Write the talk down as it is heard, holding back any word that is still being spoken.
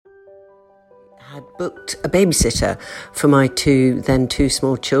had booked a babysitter for my two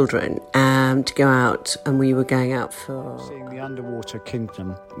small children to go out, and we were going out for... Seeing the underwater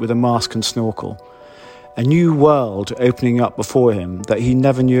kingdom with a mask and snorkel. A new world opening up before him that he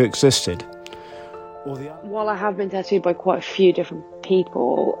never knew existed. While I have been tattooed by quite a few different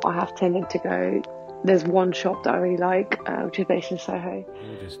people, I have tended to go... There's one shop that I really like, which is based in Soho.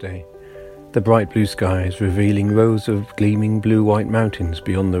 This day. The bright blue skies revealing rows of gleaming blue-white mountains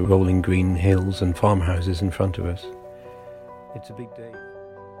beyond the rolling green hills and farmhouses in front of us. It's a big day.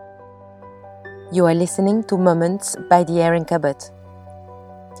 You are listening to Moments by the Erin Cabot.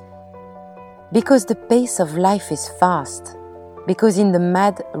 Because the pace of life is fast, because in the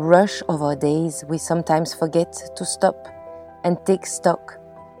mad rush of our days we sometimes forget to stop and take stock,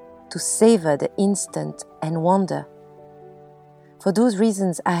 to savor the instant and wonder. For those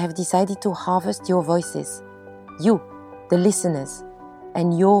reasons, I have decided to harvest your voices, you, the listeners,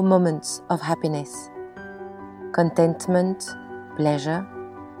 and your moments of happiness. Contentment, pleasure,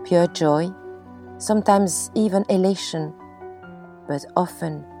 pure joy, sometimes even elation, but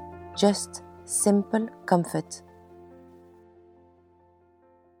often just simple comfort.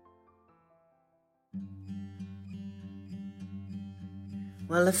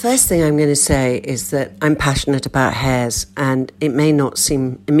 Well, the first thing I'm going to say is that I'm passionate about hairs, and it may not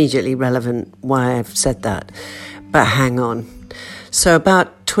seem immediately relevant why I've said that, but hang on. So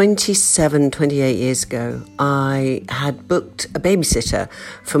about 28 years ago, I had booked a babysitter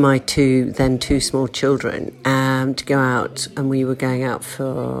for my two small children to go out, and we were going out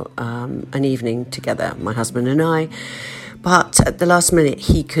for an evening together, my husband and I. But at the last minute,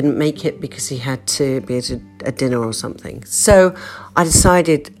 he couldn't make it because he had to be at a dinner or something. So I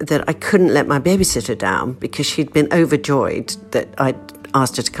decided that I couldn't let my babysitter down because she'd been overjoyed that I'd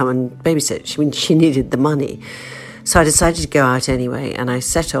asked her to come and babysit. She needed the money. So I decided to go out anyway, and I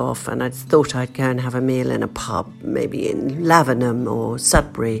set off, and I thought I'd go and have a meal in a pub, maybe in Lavenham or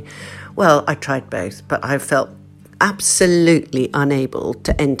Sudbury. Well, I tried both, but I felt absolutely unable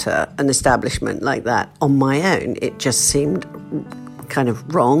to enter an establishment like that on my own. It just seemed kind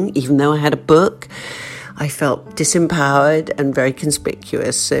of wrong, even though I had a book. I felt disempowered and very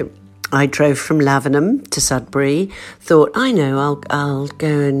conspicuous. So I drove from Lavenham to Sudbury, thought, I know, I'll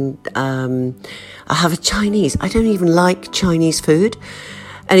go and I'll have a Chinese. I don't even like Chinese food.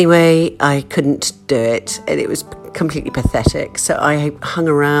 Anyway, I couldn't do it, and it was completely pathetic. So I hung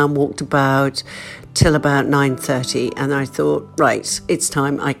around, walked about till about 9:30, and I thought, right, it's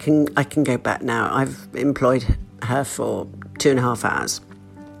time. I can go back now. I've employed her for 2.5 hours.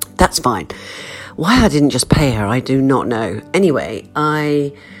 That's fine. Why I didn't just pay her, I do not know. Anyway,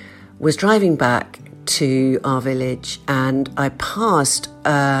 I was driving back to our village, and I passed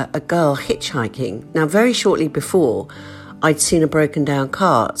a girl hitchhiking. Now, very shortly before, I'd seen a broken down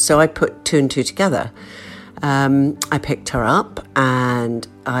car, so I put two and two together. I picked her up, and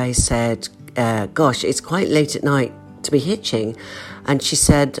I said, gosh, it's quite late at night to be hitching. And she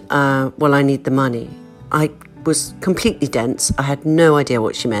said, well, I need the money. I was completely dense. I had no idea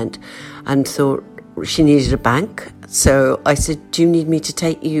what she meant, and thought she needed a bank. So I said, do you need me to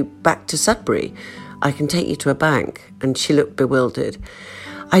take you back to Sudbury? I can take you to a bank. And she looked bewildered.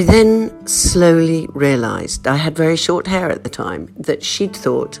 I then slowly realised, I had very short hair at the time, that she'd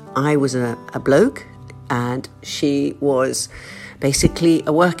thought I was a bloke, and she was basically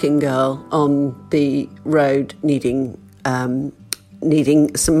a working girl on the road needing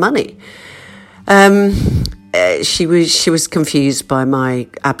some money. She was confused by my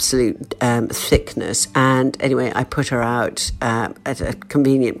absolute thickness, and anyway, I put her out at a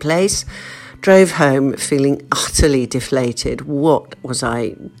convenient place, drove home feeling utterly deflated. What was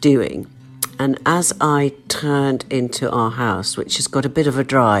I doing? And as I turned into our house, which has got a bit of a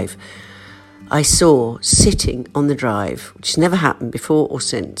drive, I saw sitting on the drive, which has never happened before or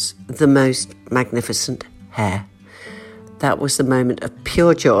since, the most magnificent hair. That was the moment of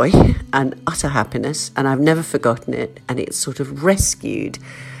pure joy and utter happiness, and I've never forgotten it, and it sort of rescued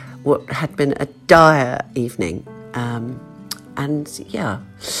what had been a dire evening.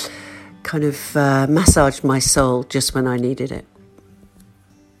 Kind of massaged my soul just when I needed it.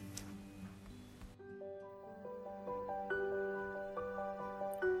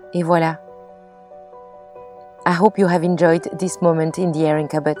 Et voilà. I hope you have enjoyed this moment in the Erin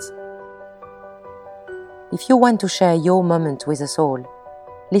Cabot. If you want to share your moment with us all,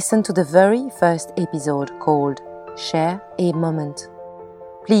 listen to the very first episode called Share a Moment.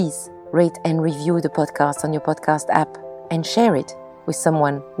 Please rate and review the podcast on your podcast app and share it with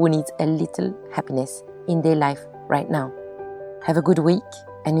someone who needs a little happiness in their life right now. Have a good week,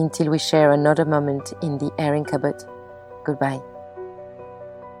 and until we share another moment in the Erin Cabot, goodbye.